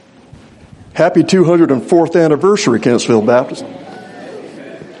Happy 204th anniversary, Kentsville Baptist.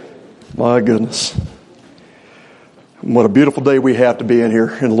 My goodness. What a beautiful day we have to be in here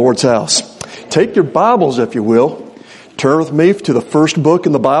in the Lord's house. Take your Bibles, if you will. Turn with me to the first book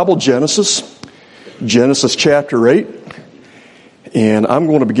in the Bible, Genesis chapter 8. And I'm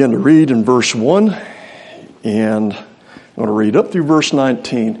going to begin to read in verse 1. And I'm going to read up through verse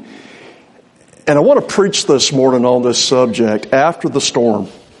 19. And I want to preach this morning on this subject, after the storm.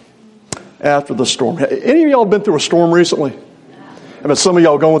 After the storm. Any of y'all been through a storm recently? I mean, some of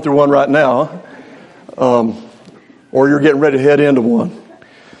y'all going through one right now. Or you're getting ready to head into one.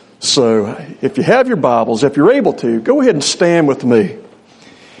 So if you have your Bibles, if you're able to, go ahead and stand with me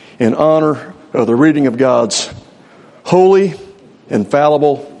in honor of the reading of God's holy,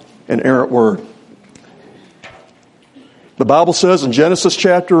 infallible, and inerrant word. The Bible says in Genesis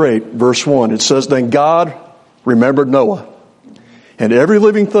chapter 8, verse 1, it says, "Then God remembered Noah and every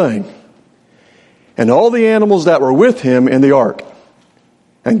living thing and all the animals that were with him in the ark.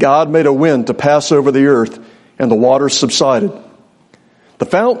 And God made a wind to pass over the earth, and the waters subsided. The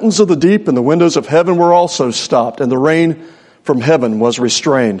fountains of the deep and the windows of heaven were also stopped, and the rain from heaven was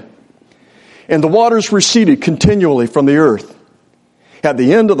restrained. And the waters receded continually from the earth. At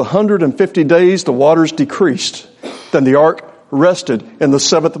the end of the 150 days, the waters decreased. Then the ark rested in the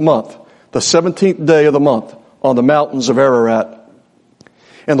 7th month, the 17th day of the month, on the mountains of Ararat.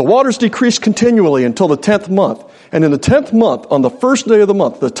 And the waters decreased continually until the 10th month. And in the 10th month, on the first day of the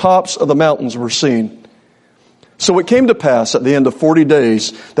month, the tops of the mountains were seen. So it came to pass at the end of 40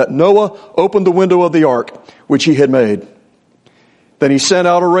 days that Noah opened the window of the ark which he had made. Then he sent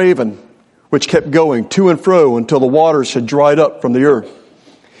out a raven, which kept going to and fro until the waters had dried up from the earth.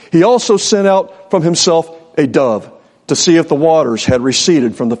 He also sent out from himself a dove to see if the waters had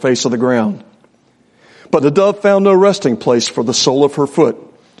receded from the face of the ground. But the dove found no resting place for the sole of her foot.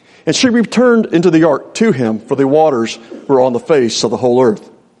 And she returned into the ark to him, for the waters were on the face of the whole earth.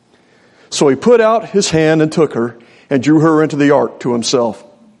 So he put out his hand and took her, and drew her into the ark to himself.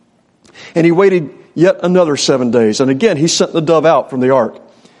 And he waited yet another 7 days, and again he sent the dove out from the ark.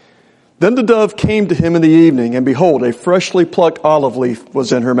 Then the dove came to him in the evening, and behold, a freshly plucked olive leaf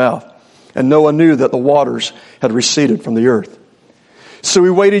was in her mouth. And Noah knew that the waters had receded from the earth. So he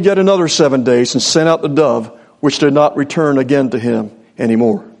waited yet another 7 days, and sent out the dove, which did not return again to him any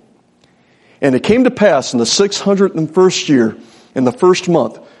more. And it came to pass in the 601st year, in the 1st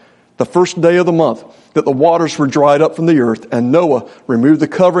month, the 1st day of the month, that the waters were dried up from the earth, and Noah removed the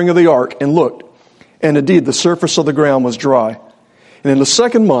covering of the ark and looked. And indeed the surface of the ground was dry. And in the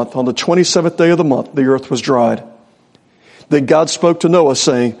 2nd month, on the 27th day of the month, the earth was dried. Then God spoke to Noah,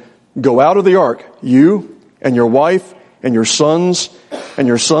 saying, "Go out of the ark, you and your wife and your sons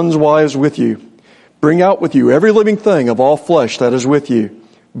wives with you. Bring out with you every living thing of all flesh that is with you,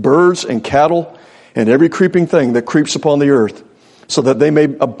 birds and cattle, and every creeping thing that creeps upon the earth, so that they may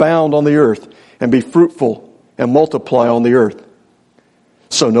abound on the earth, and be fruitful, and multiply on the earth."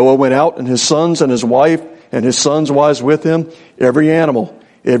 So Noah went out, and his sons and his wife, and his sons' wives with him, every animal,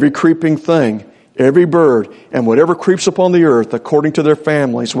 every creeping thing, every bird, and whatever creeps upon the earth, according to their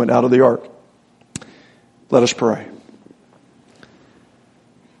families, went out of the ark. Let us pray.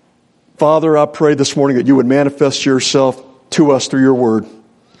 Father, I pray this morning that you would manifest yourself to us through your word.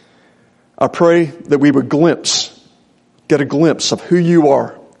 I pray that we would get a glimpse of who you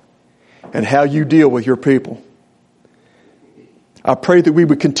are and how you deal with your people. I pray that we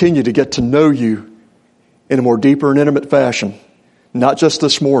would continue to get to know you in a more deeper and intimate fashion, not just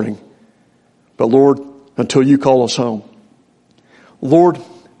this morning, but Lord, until you call us home. Lord,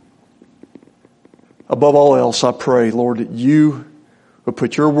 above all else, I pray, Lord, that you would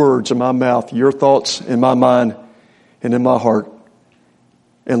put your words in my mouth, your thoughts in my mind and in my heart.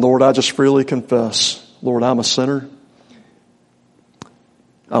 And Lord, I just freely confess, Lord, I'm a sinner.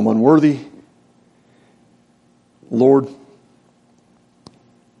 I'm unworthy. Lord,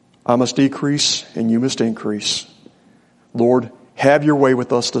 I must decrease and you must increase. Lord, have your way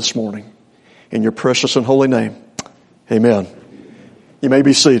with us this morning. In your precious and holy name, amen. You may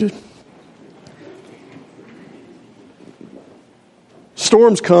be seated.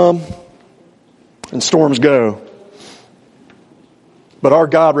 Storms come and storms go. But our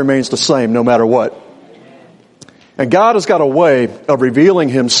God remains the same no matter what. And God has got a way of revealing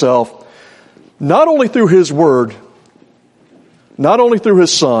himself not only through his word, not only through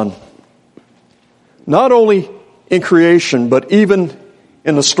his Son, not only in creation, but even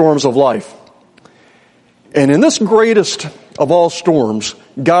in the storms of life. And in this greatest of all storms,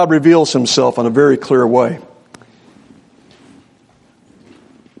 God reveals himself in a very clear way.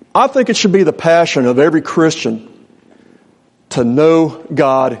 I think it should be the passion of every Christian to know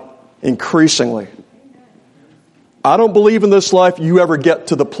God increasingly. I don't believe in this life you ever get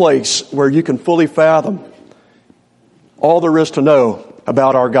to the place where you can fully fathom all there is to know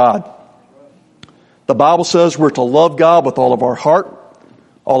about our God. The Bible says we're to love God with all of our heart,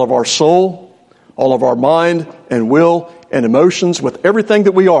 all of our soul, all of our mind and will and emotions, with everything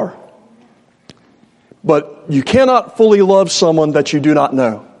that we are. But you cannot fully love someone that you do not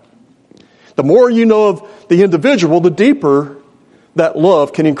know. The more you know of the individual, the deeper that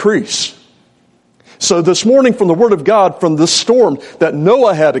love can increase. So this morning, from the Word of God, from this storm that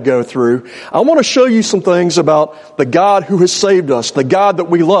Noah had to go through, I want to show you some things about the God who has saved us, the God that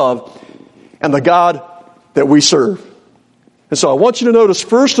we love, and the God that we serve. And so I want you to notice,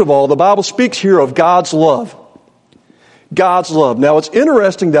 first of all, the Bible speaks here of God's love. God's love. Now, it's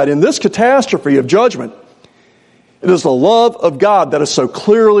interesting that in this catastrophe of judgment, it is the love of God that is so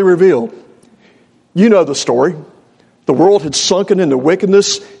clearly revealed. You know the story. The world had sunken into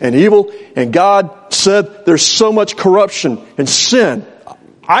wickedness and evil, and God said, there's so much corruption and sin.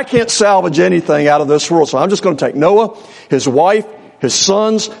 I can't salvage anything out of this world, so I'm just going to take Noah, his wife, his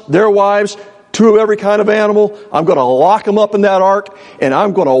sons, their wives, 2 of every kind of animal. I'm going to lock them up in that ark, and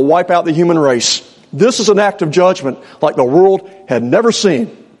I'm going to wipe out the human race. This is an act of judgment like the world had never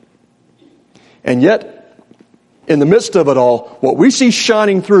seen. And yet, in the midst of it all, what we see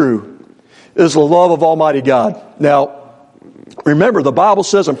shining through is the love of Almighty God. Now, remember, the Bible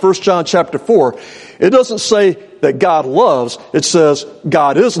says in 1 John chapter 4, it doesn't say that God loves, it says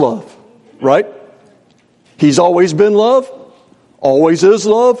God is love, right? He's always been love, always is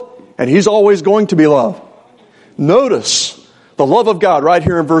love, and He's always going to be love. Notice the love of God right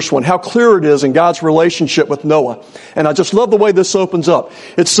here in verse 1, how clear it is in God's relationship with Noah. And I just love the way this opens up.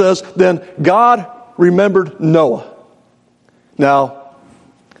 It says, then God remembered Noah. Now,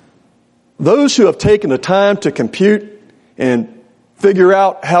 those who have taken the time to compute and figure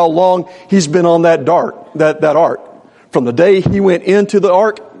out how long he's been on that ark, from the day he went into the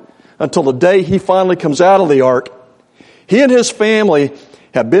ark until the day he finally comes out of the ark, he and his family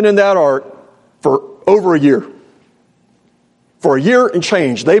have been in that ark for over a year. For a year and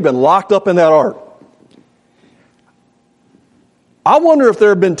change, they've been locked up in that ark. I wonder if there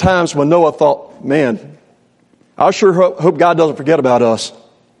have been times when Noah thought, man, I sure hope God doesn't forget about us.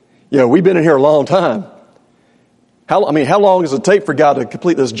 We've been in here a long time. How long does it take for God to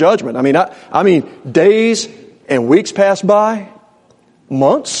complete this judgment? I mean, days and weeks pass by,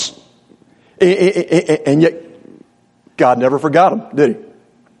 months, and yet God never forgot him, did He?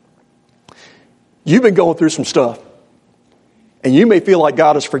 You've been going through some stuff, and you may feel like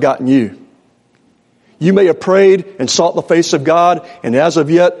God has forgotten you. You may have prayed and sought the face of God, and as of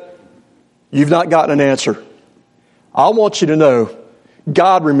yet, you've not gotten an answer. I want you to know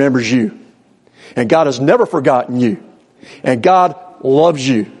God remembers you. And God has never forgotten you. And God loves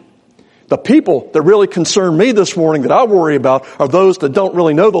you. The people that really concern me this morning that I worry about are those that don't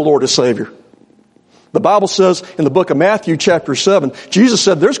really know the Lord as Savior. The Bible says in the book of Matthew chapter 7, Jesus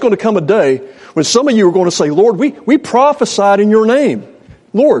said there's going to come a day when some of you are going to say, Lord, we prophesied in your name.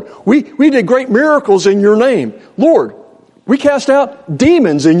 Lord, we did great miracles in your name. Lord, we cast out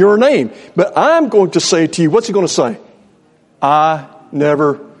demons in your name. But I'm going to say to you, what's He going to say? I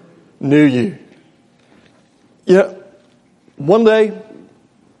never knew you. One day,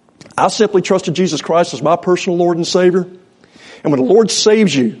 I simply trusted Jesus Christ as my personal Lord and Savior. And when the Lord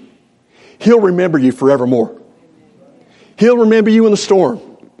saves you, He'll remember you forevermore. He'll remember you in the storm.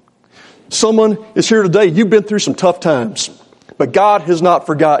 Someone is here today, you've been through some tough times, but God has not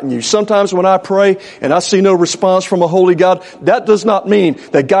forgotten you. Sometimes when I pray and I see no response from a holy God, that does not mean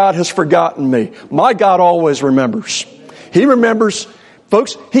that God has forgotten me. My God always remembers. He remembers.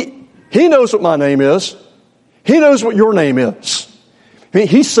 Folks, He knows what my name is. He knows what your name is.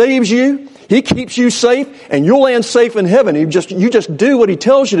 He saves you. He keeps you safe, and you'll land safe in heaven. You just do what He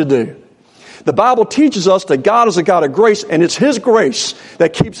tells you to do. The Bible teaches us that God is a God of grace, and it's His grace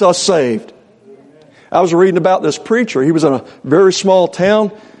that keeps us saved. I was reading about this preacher. He was in a very small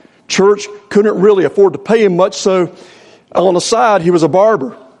town. Church couldn't really afford to pay him much, so on the side, he was a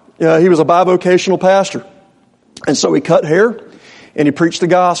barber. He was a bivocational pastor. And so he cut hair, and he preached the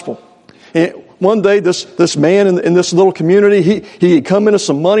gospel. And one day, this man in this little community, he had come into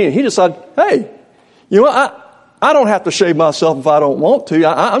some money, and he decided, hey, I don't have to shave myself if I don't want to.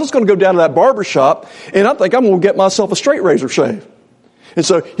 I'm just going to go down to that barber shop, and I think I'm going to get myself a straight razor shave. And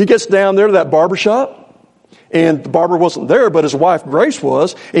so he gets down there to that barber shop, and the barber wasn't there, but his wife Grace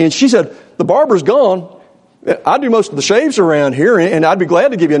was, and she said, the barber's gone. I do most of the shaves around here, and I'd be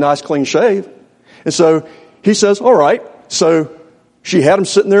glad to give you a nice clean shave. And so he says, all right. So she had him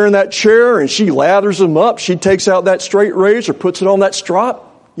sitting there in that chair, and she lathers him up. She takes out that straight razor, puts it on that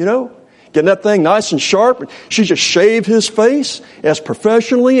strop. you know, getting that thing nice and sharp. She just shaved his face as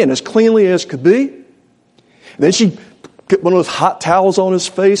professionally and as cleanly as could be. And then she put one of those hot towels on his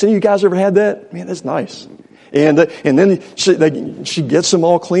face. Any of you guys ever had that? Man, that's nice. And then she gets him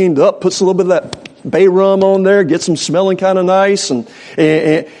all cleaned up, puts a little bit of that bay rum on there, gets him smelling kind of nice. And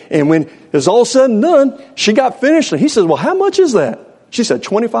when it's all said and done, she got finished. And he says, well, how much is that? She said,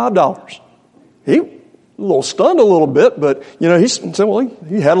 $25. He a little stunned a little bit, but, you know, he said, well,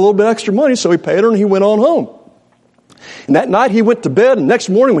 he had a little bit extra money, so he paid her and he went on home. And that night he went to bed, and next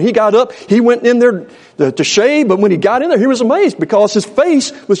morning when he got up, he went in there to shave, but when he got in there, he was amazed because his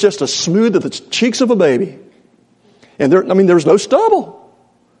face was just as smooth as the cheeks of a baby. And there was no stubble,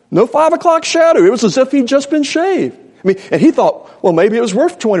 no 5 o'clock shadow. It was as if he'd just been shaved. And he thought, well, maybe it was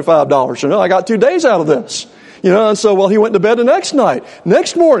worth $25. You know, I got 2 days out of this. You know, and so, well, he went to bed the next night.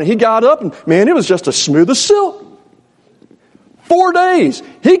 Next morning, he got up and, man, it was just as smooth as silk. 4 days.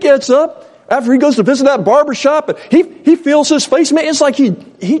 He gets up after he goes to visit that barber shop and he feels his face. Man, it's like he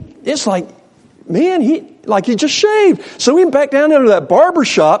just shaved. So he went back down into that barber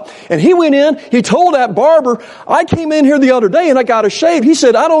shop and he went in, he told that barber, I came in here the other day and I got a shave. He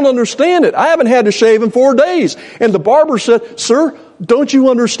said, I don't understand it. I haven't had to shave in 4 days. And the barber said, sir, don't you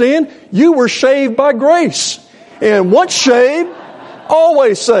understand? You were shaved by grace. And once shaved,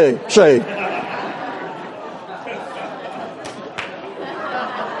 always shaved.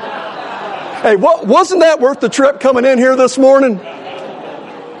 Hey, wasn't that worth the trip coming in here this morning?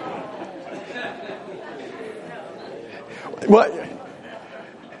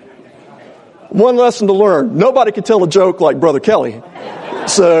 One lesson to learn. Nobody can tell a joke like Brother Kelly.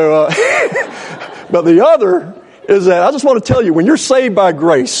 So, but the other is that I just want to tell you, when you're saved by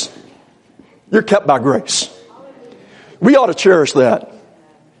grace, you're kept by grace. We ought to cherish that.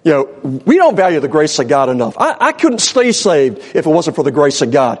 You know, we don't value the grace of God enough. I couldn't stay saved if it wasn't for the grace of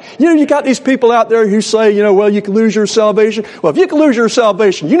God. You know, you got these people out there who say, you know, well, you can lose your salvation. Well, if you can lose your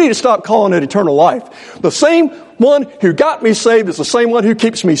salvation, you need to stop calling it eternal life. The same one who got me saved is the same one who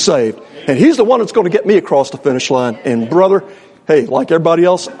keeps me saved. And he's the one that's going to get me across the finish line. And brother, hey, like everybody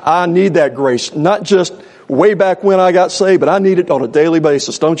else, I need that grace. Not just way back when I got saved, but I need it on a daily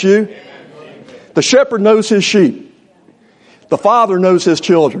basis. Don't you? The shepherd knows his sheep. The Father knows His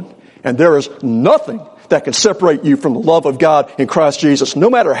children. And there is nothing that can separate you from the love of God in Christ Jesus, no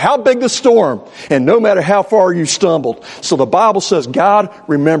matter how big the storm and no matter how far you stumbled. So the Bible says God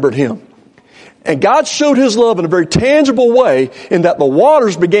remembered him. And God showed His love in a very tangible way in that the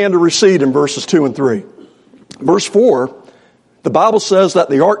waters began to recede in verses 2 and 3. Verse 4, the Bible says that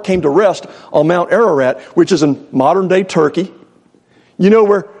the ark came to rest on Mount Ararat, which is in modern-day Turkey. You know,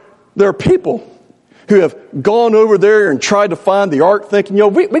 where there are people who have gone over there and tried to find the ark thinking, you know,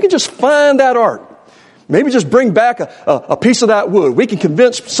 we can just find that ark. Maybe just bring back a piece of that wood. We can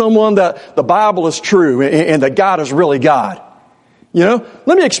convince someone that the Bible is true and that God is really God. You know,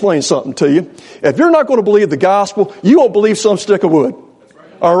 let me explain something to you. If you're not going to believe the gospel, you won't believe some stick of wood.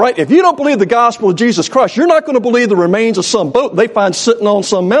 All right? If you don't believe the gospel of Jesus Christ, you're not going to believe the remains of some boat they find sitting on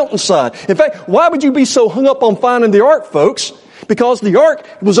some mountainside. In fact, why would you be so hung up on finding the ark, folks? Because the ark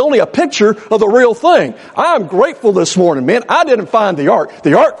was only a picture of the real thing. I'm grateful this morning, man. I didn't find the ark.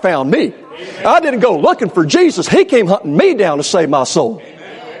 The ark found me. I didn't go looking for Jesus. He came hunting me down to save my soul.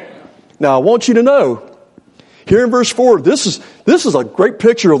 Now, I want you to know, here in verse 4, this is a great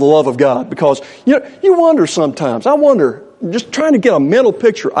picture of the love of God. Because, you know, you wonder sometimes. I wonder, just trying to get a mental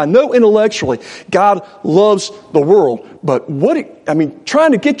picture. I know intellectually God loves the world, but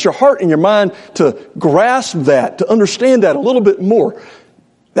trying to get your heart and your mind to grasp that, to understand that a little bit more,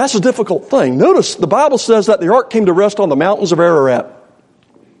 that's a difficult thing. Notice the Bible says that the ark came to rest on the mountains of Ararat.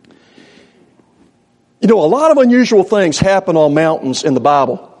 You know, a lot of unusual things happen on mountains in the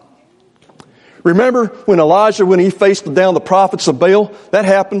Bible. Remember when Elijah, when he faced down the prophets of Baal, that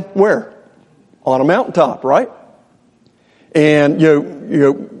happened where? On a mountaintop, right? And, you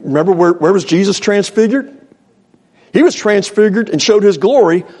know, remember where was Jesus transfigured? He was transfigured and showed His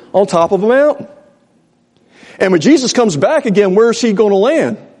glory on top of a mountain. And when Jesus comes back again, where is He going to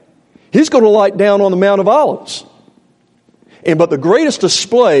land? He's going to light down on the Mount of Olives. But the greatest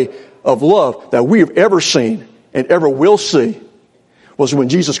display of love that we have ever seen and ever will see was when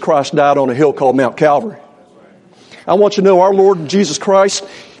Jesus Christ died on a hill called Mount Calvary. I want you to know our Lord Jesus Christ,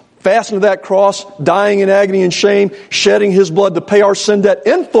 fastened to that cross, dying in agony and shame, shedding His blood to pay our sin debt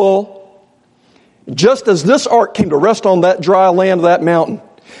in full, just as this ark came to rest on that dry land of that mountain.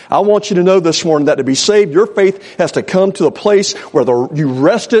 I want you to know this morning that to be saved, your faith has to come to a place where you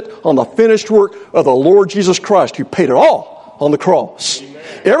rest it on the finished work of the Lord Jesus Christ, who paid it all on the cross.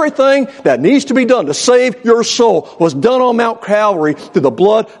 Everything that needs to be done to save your soul was done on Mount Calvary through the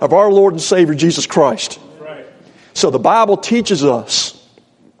blood of our Lord and Savior Jesus Christ. So the Bible teaches us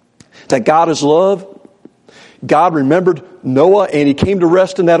that God is love. God remembered Noah and he came to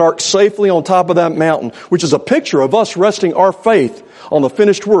rest in that ark safely on top of that mountain, which is a picture of us resting our faith on the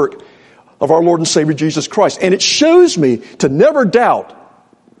finished work of our Lord and Savior Jesus Christ. And it shows me to never doubt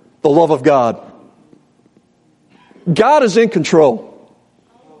the love of God. God is in control.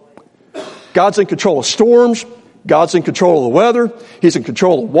 God's in control of storms. God's in control of the weather. He's in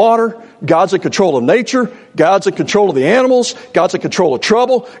control of water. God's in control of nature. God's in control of the animals. God's in control of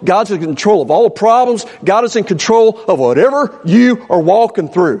trouble. God's in control of all problems. God is in control of whatever you are walking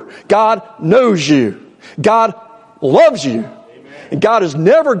through. God knows you. God loves you. And God is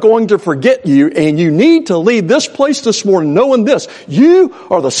never going to forget you, and you need to leave this place this morning knowing this. You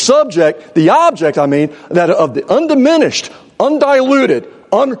are the object, that of the undiminished, undiluted,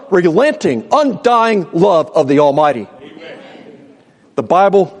 unrelenting, undying love of the Almighty. Amen. The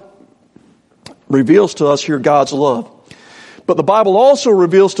Bible reveals to us here God's love. But the Bible also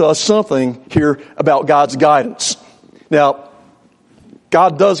reveals to us something here about God's guidance. Now,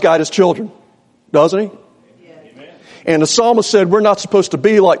 God does guide His children, doesn't He? Amen. And the psalmist said we're not supposed to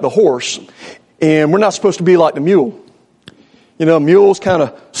be like the horse, and we're not supposed to be like the mule. You know, a mule's kind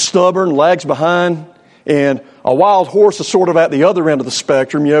of stubborn, lags behind, and a wild horse is sort of at the other end of the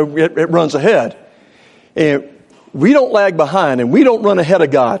spectrum. You know, it runs ahead. And we don't lag behind and we don't run ahead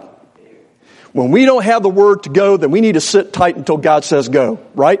of God. When we don't have the word to go, then we need to sit tight until God says go,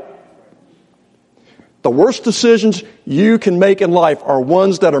 right? The worst decisions you can make in life are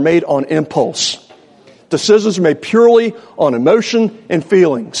ones that are made on impulse. Decisions are made purely on emotion and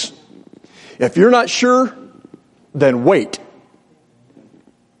feelings. If you're not sure, then wait.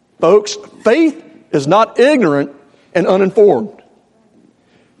 Folks, faith is not ignorant and uninformed.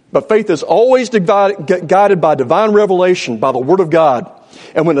 But faith is always guided by divine revelation, by the Word of God.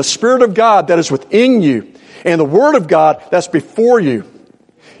 And when the Spirit of God that is within you and the Word of God that's before you,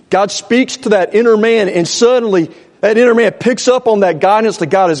 God speaks to that inner man, and suddenly that inner man picks up on that guidance that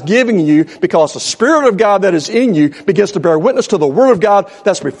God is giving you, because the Spirit of God that is in you begins to bear witness to the Word of God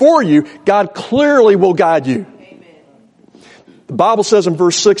that's before you. God clearly will guide you. The Bible says in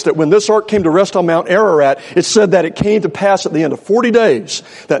verse 6 that when this ark came to rest on Mount Ararat, it said that it came to pass at the end of 40 days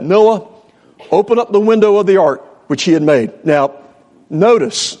that Noah opened up the window of the ark which he had made. Now,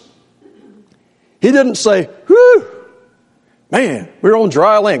 notice, he didn't say, whew, man, we're on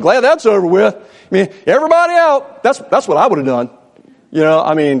dry land. Glad that's over with. I mean, everybody out. That's what I would have done.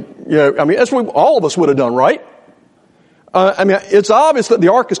 That's what all of us would have done, right? It's obvious that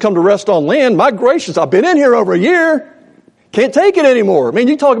the ark has come to rest on land. My gracious, I've been in here over a year. Can't take it anymore. I mean,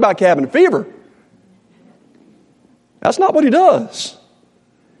 you talk about cabin fever. That's not what he does.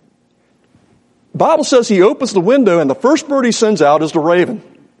 The Bible says he opens the window, and the first bird he sends out is the raven.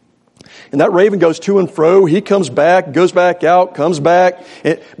 And that raven goes to and fro. He comes back, goes back out, comes back.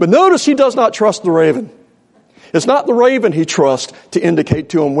 But notice he does not trust the raven. It's not the raven he trusts to indicate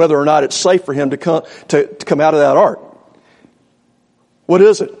to him whether or not it's safe for him to come out of that ark. What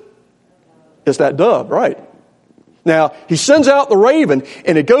is it? It's that dove, right? Now, he sends out the raven,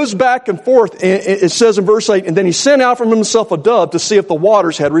 and it goes back and forth, and it says in verse 8, and then he sent out from himself a dove to see if the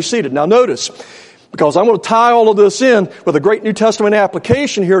waters had receded. Now notice, because I'm going to tie all of this in with a great New Testament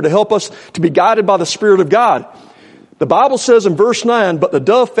application here to help us to be guided by the Spirit of God. The Bible says in verse 9, but the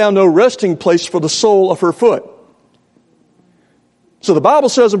dove found no resting place for the sole of her foot. So the Bible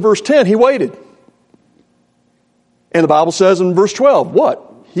says in verse 10, he waited. And the Bible says in verse 12,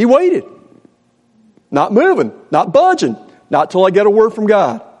 what? He waited. Not moving, not budging, not till I get a word from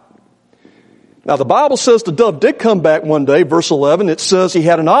God. Now the Bible says the dove did come back one day, verse 11. It says he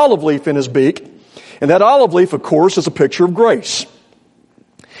had an olive leaf in his beak. And that olive leaf, of course, is a picture of grace.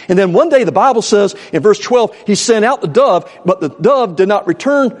 And then one day the Bible says in verse 12, he sent out the dove, but the dove did not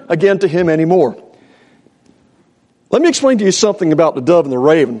return again to him anymore. Let me explain to you something about the dove and the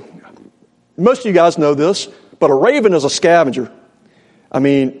raven. Most of you guys know this, but a raven is a scavenger. I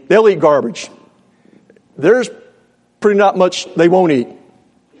mean, they'll eat garbage. There's pretty not much they won't eat.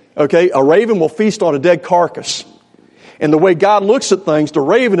 Okay, a raven will feast on a dead carcass. And the way God looks at things, the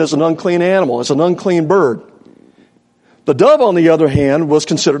raven is an unclean animal. It's an unclean bird. The dove, on the other hand, was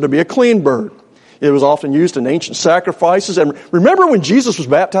considered to be a clean bird. It was often used in ancient sacrifices. And remember when Jesus was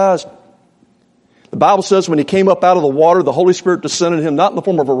baptized? The Bible says when he came up out of the water, the Holy Spirit descended on him, not in the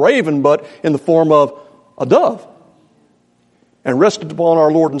form of a raven, but in the form of a dove, and rested upon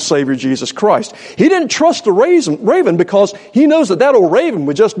our Lord and Savior Jesus Christ. He didn't trust the raven because he knows that old raven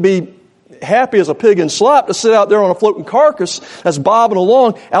would just be happy as a pig in slop to sit out there on a floating carcass that's bobbing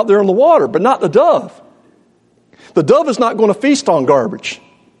along out there in the water, but not the dove. The dove is not going to feast on garbage.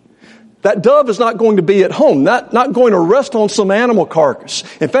 That dove is not going to be at home, not going to rest on some animal carcass.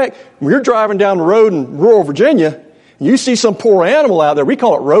 In fact, when you're driving down the road in rural Virginia, and you see some poor animal out there, we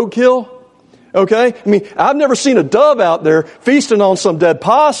call it roadkill. Okay? I mean, I've never seen a dove out there feasting on some dead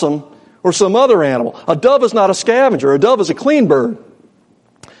possum or some other animal. A dove is not a scavenger. A dove is a clean bird.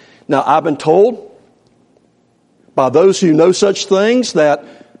 Now, I've been told by those who know such things that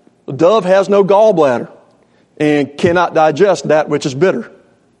the dove has no gallbladder and cannot digest that which is bitter.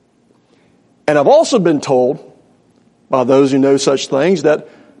 And I've also been told by those who know such things that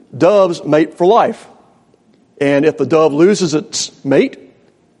doves mate for life. And if the dove loses its mate,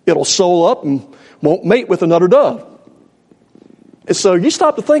 it'll soul up and won't mate with another dove. And so you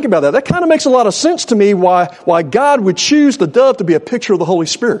stop to think about that. That kind of makes a lot of sense to me why God would choose the dove to be a picture of the Holy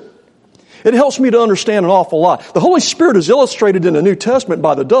Spirit. It helps me to understand an awful lot. The Holy Spirit is illustrated in the New Testament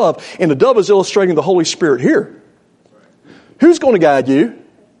by the dove, and the dove is illustrating the Holy Spirit here. Who's going to guide you?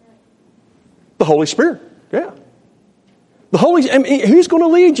 The Holy Spirit. Yeah. Who's going to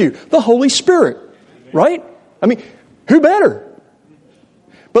lead you? The Holy Spirit. Right? I mean, who better?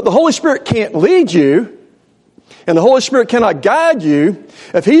 But the Holy Spirit can't lead you, and the Holy Spirit cannot guide you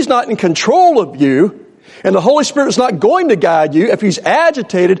if He's not in control of you. And the Holy Spirit is not going to guide you if He's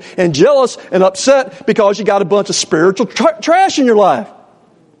agitated and jealous and upset because you got a bunch of spiritual trash in your life.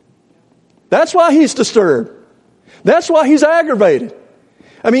 That's why He's disturbed. That's why He's aggravated.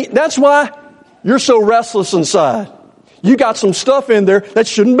 I mean, that's why you're so restless inside. You got some stuff in there that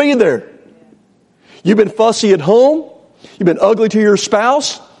shouldn't be there. You've been fussy at home. You've been ugly to your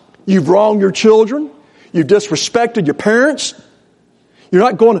spouse. You've wronged your children. You've disrespected your parents. You're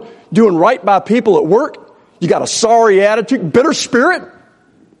not doing right by people at work. You got a sorry attitude, bitter spirit,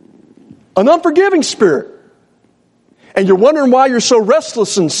 an unforgiving spirit. And you're wondering why you're so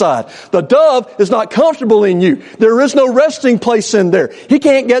restless inside. The dove is not comfortable in you. There is no resting place in there. He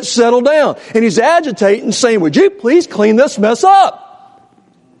can't get settled down. And he's agitating, saying, would you please clean this mess up?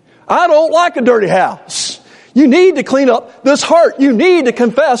 I don't like a dirty house. You need to clean up this heart. You need to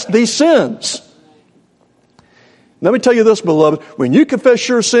confess these sins. Let me tell you this, beloved. When you confess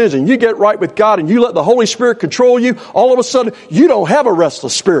your sins and you get right with God and you let the Holy Spirit control you, all of a sudden, you don't have a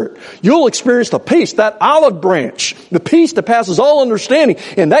restless spirit. You'll experience the peace, that olive branch, the peace that passes all understanding.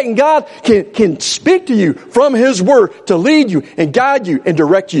 And that God can speak to you from His Word to lead you and guide you and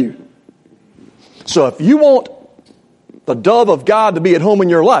direct you. So if you want the dove of God to be at home in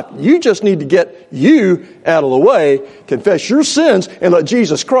your life, you just need to get you out of the way, confess your sins, and let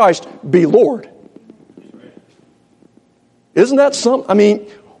Jesus Christ be Lord. Isn't that something? I mean,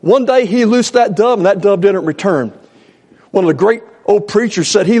 one day He loosed that dove and that dove didn't return. One of the great old preachers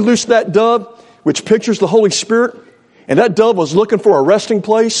said He loosed that dove, which pictures the Holy Spirit, and that dove was looking for a resting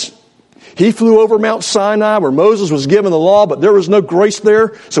place. He flew over Mount Sinai where Moses was given the law, but there was no grace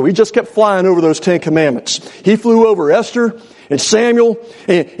there, so he just kept flying over those 10 Commandments. He flew over Esther and Samuel,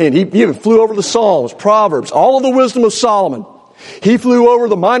 and he even flew over the Psalms, Proverbs, all of the wisdom of Solomon. He flew over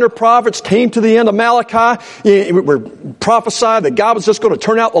the minor prophets, came to the end of Malachi, where prophesied that God was just going to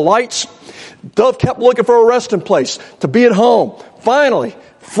turn out the lights. Dove kept looking for a resting place to be at home. Finally,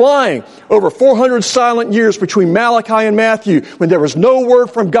 flying over 400 silent years between Malachi and Matthew when there was no word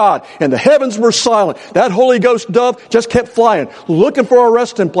from God and the heavens were silent. That Holy Ghost dove just kept flying, looking for a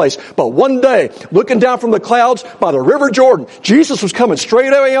resting place. But one day, looking down from the clouds by the River Jordan, Jesus was coming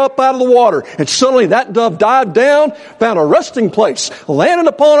straight away up out of the water. And suddenly that dove dived down, found a resting place, landed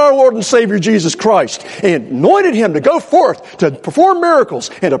upon our Lord and Savior Jesus Christ, and anointed Him to go forth to perform miracles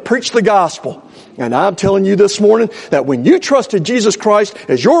and to preach the gospel. And I'm telling you this morning that when you trusted Jesus Christ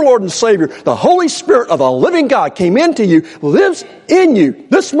as your Lord and Savior, the Holy Spirit of the living God came into you, lives in you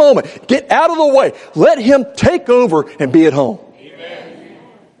this moment. Get out of the way. Let Him take over and be at home. Amen.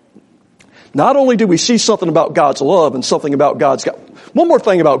 Not only do we see something about God's love and something about God's guidance. One more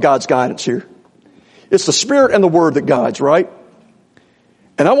thing about God's guidance here. It's the Spirit and the Word that guides, right?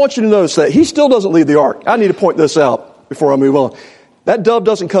 And I want you to notice that He still doesn't leave the ark. I need to point this out before I move on. That dove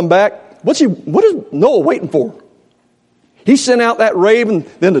doesn't come back. What is Noah waiting for? He sent out that raven,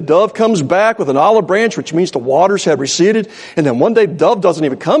 then the dove comes back with an olive branch, which means the waters have receded, and then one day the dove doesn't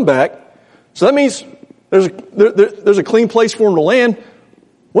even come back. So that means there's a clean place for him to land.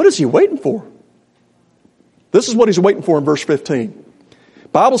 What is he waiting for? This is what he's waiting for in verse 15. The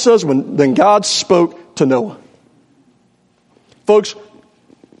Bible says, then God spoke to Noah. Folks,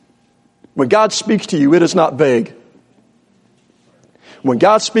 when God speaks to you, it is not vague. When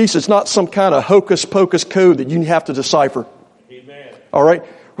God speaks, it's not some kind of hocus-pocus code that you have to decipher. Amen. All right?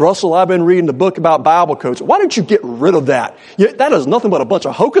 Russell, I've been reading the book about Bible codes. Why don't you get rid of that? That is nothing but a bunch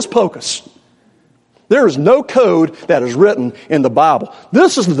of hocus pocus. There is no code that is written in the Bible.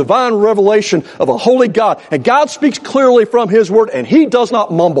 This is the divine revelation of a holy God. And God speaks clearly from His Word, and He does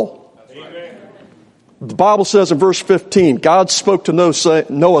not mumble. Amen. The Bible says in verse 15, God spoke to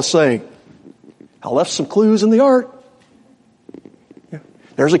Noah saying, I left some clues in the ark.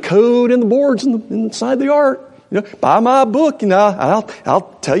 There's a code in the boards inside the ark. Buy my book,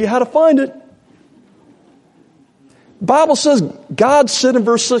 I'll tell you how to find it. The Bible says God said in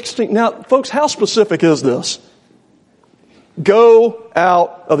verse 16. Now, folks, how specific is this? Go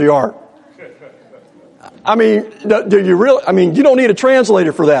out of the ark. I mean, do you really? I mean, you don't need a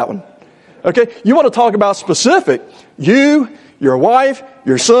translator for that one. Okay? You want to talk about specific. You, your wife,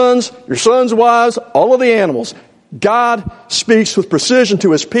 your sons' wives, all of the animals. God speaks with precision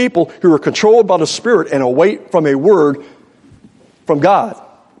to His people who are controlled by the Spirit and await from a word from God.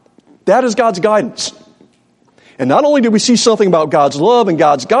 That is God's guidance. And not only do we see something about God's love and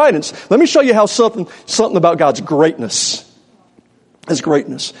God's guidance, let me show you how something about God's greatness. His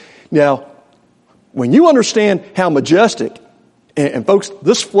greatness. Now, when you understand how majestic, and folks,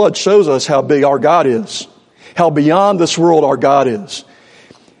 this flood shows us how big our God is, how beyond this world our God is.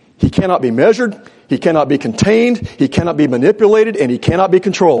 He cannot be measured, He cannot be contained, He cannot be manipulated, and He cannot be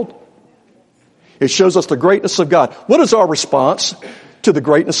controlled. It shows us the greatness of God. What is our response to the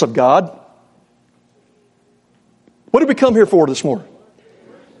greatness of God? What did we come here for this morning?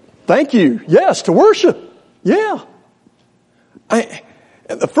 Thank you. Yes, to worship. Yeah.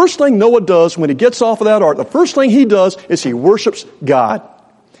 The first thing Noah does when he gets off of that ark, the first thing he does is he worships God.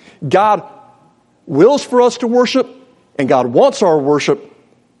 God wills for us to worship, and God wants our worship.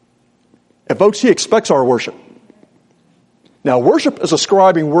 And folks, He expects our worship. Now, worship is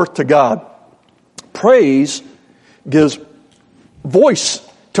ascribing worth to God. Praise gives voice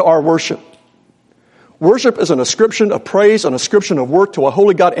to our worship. Worship is an ascription of praise, an ascription of worth to a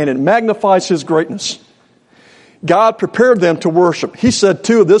holy God, and it magnifies His greatness. God prepared them to worship. He said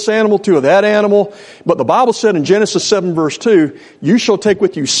 2 of this animal, 2 of that animal. But the Bible said in Genesis 7 verse 2, you shall take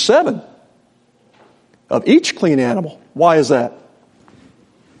with you 7 of each clean animal. Why is that?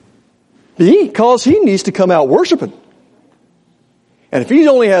 Because He needs to come out worshiping. And if He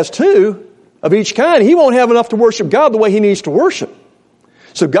only has 2 of each kind, He won't have enough to worship God the way He needs to worship.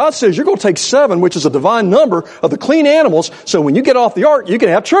 So God says you're going to take 7, which is a divine number of the clean animals, so when you get off the ark, you can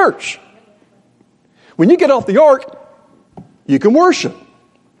have church. When you get off the ark, you can worship.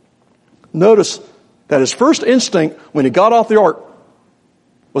 Notice that his first instinct when he got off the ark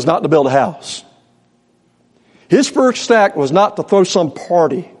was not to build a house. His first act was not to throw some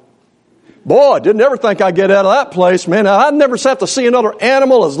party. Boy, I didn't ever think I'd get out of that place, man. I'd never have to see another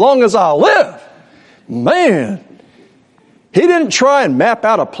animal as long as I live. Man. He didn't try and map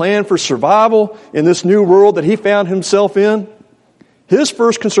out a plan for survival in this new world that he found himself in. His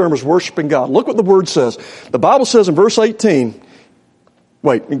first concern was worshiping God. Look what the Word says. The Bible says in verse 18,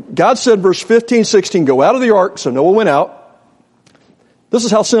 God said in verse 15, 16, go out of the ark, so Noah went out. This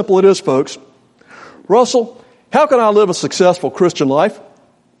is how simple it is, folks. Russell, how can I live a successful Christian life?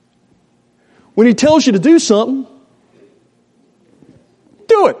 When He tells you to do something,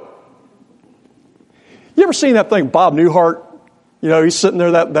 do it. You ever seen that thing, Bob Newhart? He's sitting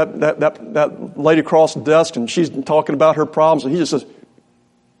there, that lady across the desk, and she's talking about her problems, and he just says,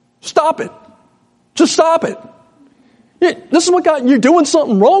 stop it. Just stop it. This is what got you doing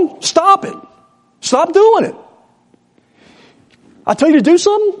something wrong. Stop it. Stop doing it. I tell you to do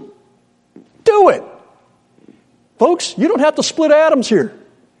something, do it. Folks, you don't have to split atoms here.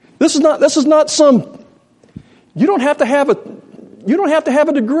 This is not some, you don't have to have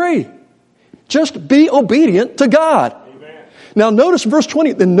a degree. Just be obedient to God. Amen. Now notice verse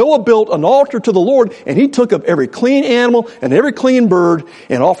 20, then Noah built an altar to the Lord, and he took up every clean animal and every clean bird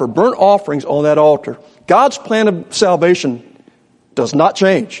and offered burnt offerings on that altar. God's plan of salvation does not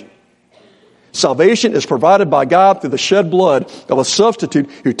change. Salvation is provided by God through the shed blood of a substitute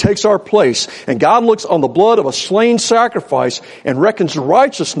who takes our place. And God looks on the blood of a slain sacrifice and reckons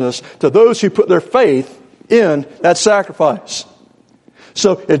righteousness to those who put their faith in that sacrifice.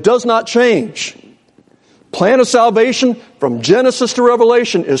 So it does not change. Plan of salvation from Genesis to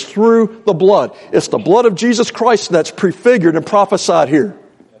Revelation is through the blood. It's the blood of Jesus Christ that's prefigured and prophesied here.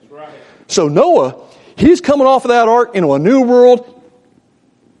 That's right. So Noah, he's coming off of that ark into a new world.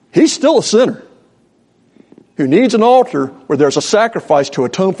 He's still a sinner who needs an altar where there's a sacrifice to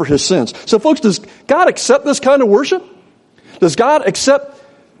atone for his sins. So folks, does God accept this kind of worship? Does God accept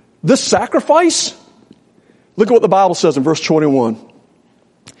this sacrifice? Look at what the Bible says in verse 21.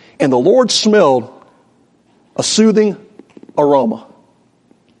 And the Lord smelled a soothing aroma.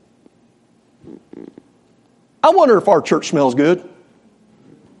 I wonder if our church smells good.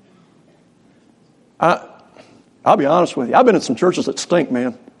 I'll be honest with you. I've been in some churches that stink,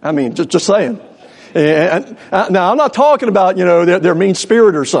 man. I mean, just saying. And now, I'm not talking about, they're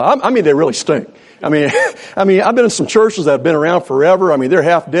mean-spirited or something. I mean, they really stink. I mean, I've been in some churches that have been around forever. I mean, they're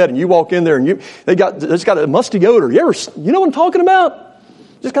half dead, and you walk in there, and they just got a musty odor. You know what I'm talking about?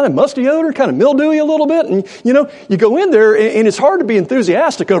 Just kind of musty odor, kind of mildewy a little bit. And, you go in there, and it's hard to be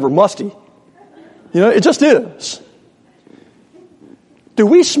enthusiastic over musty. It just is. Do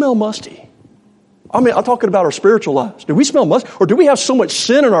we smell musty? I mean, I'm talking about our spiritual lives. Do we smell musty? Or do we have so much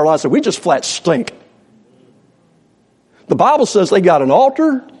sin in our lives that we just flat stink? The Bible says they got an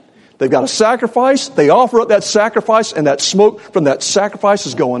altar. They've got a sacrifice. They offer up that sacrifice, and that smoke from that sacrifice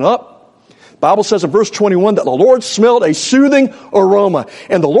is going up. The Bible says in verse 21 that the Lord smelled a soothing aroma.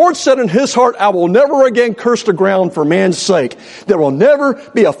 And the Lord said in his heart, I will never again curse the ground for man's sake. There will never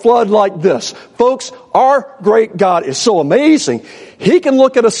be a flood like this. Folks, our great God is so amazing. He can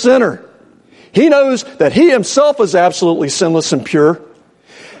look at a sinner. He knows that he himself is absolutely sinless and pure.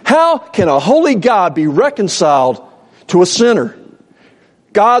 How can a holy God be reconciled to a sinner?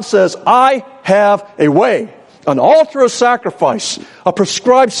 God says, I have a way, an altar of sacrifice, a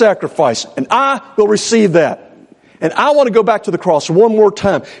prescribed sacrifice, and I will receive that. And I want to go back to the cross one more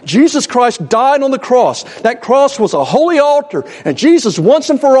time. Jesus Christ died on the cross. That cross was a holy altar, and Jesus once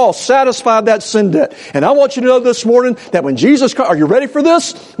and for all satisfied that sin debt. And I want you to know this morning that when Jesus Christ, are you ready for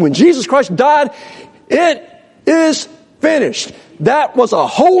this? When Jesus Christ died, it is finished. That was a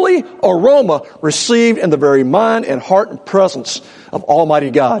holy aroma received in the very mind and heart and presence of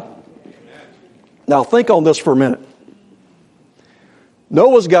Almighty God. Now think on this for a minute.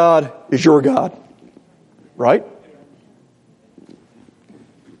 Noah's God is your God, right?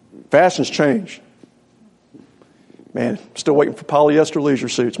 Fashions change. Man, still waiting for polyester leisure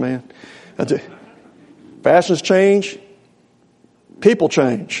suits, man. Fashions change. People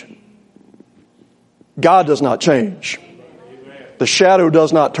change. God does not change. The shadow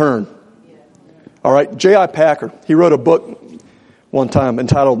does not turn. All right, J.I. Packer, he wrote a book one time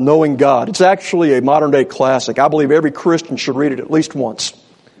entitled Knowing God. It's actually a modern-day classic. I believe every Christian should read it at least once.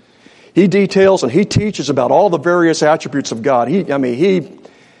 He details and he teaches about all the various attributes of God. He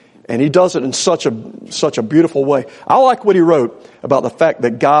does it in such a beautiful way. I like what he wrote about the fact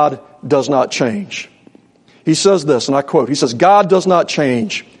that God does not change. He says this, and I quote, he says, God does not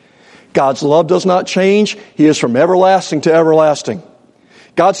change. God's love does not change. He is from everlasting to everlasting.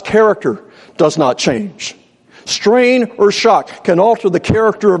 God's character does not change. Strain or shock can alter the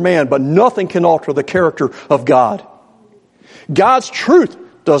character of man, but nothing can alter the character of God. God's truth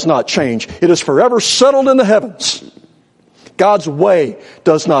does not change. It is forever settled in the heavens. God's way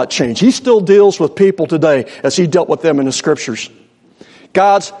does not change. He still deals with people today as He dealt with them in the Scriptures.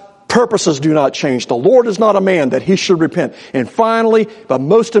 God's purposes do not change. The Lord is not a man that He should repent. And finally, but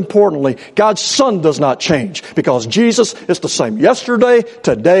most importantly, God's Son does not change because Jesus is the same yesterday,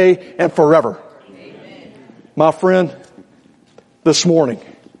 today, and forever. Amen. My friend, this morning,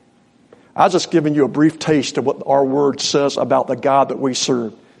 I've just given you a brief taste of what our Word says about the God that we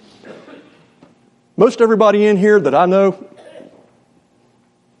serve. Most everybody in here that I know,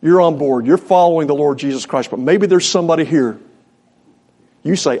 you're on board. You're following the Lord Jesus Christ. But maybe there's somebody here.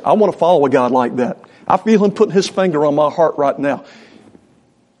 You say, I want to follow a God like that. I feel Him putting His finger on my heart right now.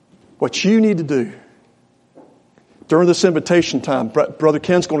 What you need to do during this invitation time, Brother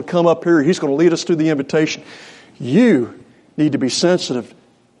Ken's going to come up here. He's going to lead us through the invitation. You need to be sensitive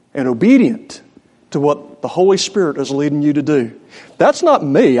and obedient to what the Holy Spirit is leading you to do. That's not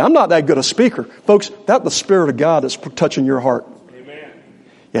me. I'm not that good a speaker. Folks, that's the Spirit of God that's touching your heart. Amen.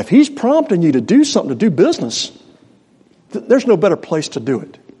 If He's prompting you to do something, to do business, there's no better place to do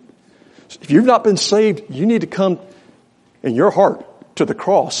it. If you've not been saved, you need to come in your heart to the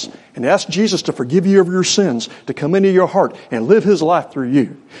cross and ask Jesus to forgive you of your sins, to come into your heart and live His life through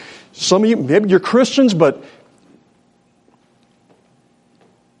you. Some of you, maybe you're Christians, but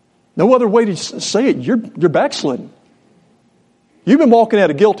no other way to say it, you're backslidden. You've been walking at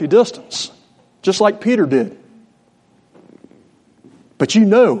a guilty distance, just like Peter did. But you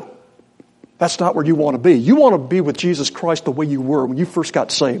know that's not where you want to be. You want to be with Jesus Christ the way you were when you first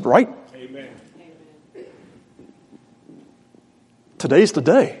got saved, right? Amen. Today's the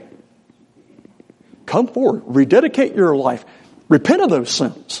day. Come forward. Rededicate your life. Repent of those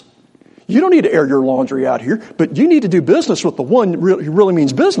sins. You don't need to air your laundry out here, but you need to do business with the one who really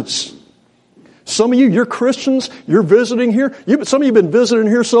means business. Some of you, you're Christians, you're visiting here. Some of you have been visiting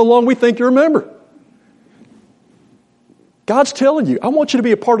here so long we think you're a member. God's telling you, I want you to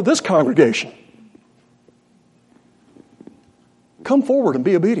be a part of this congregation. Come forward and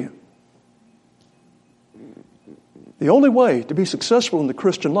be obedient. The only way to be successful in the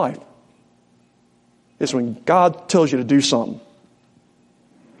Christian life is when God tells you to do something.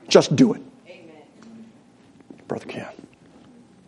 Just do it. Amen. Brother Ken.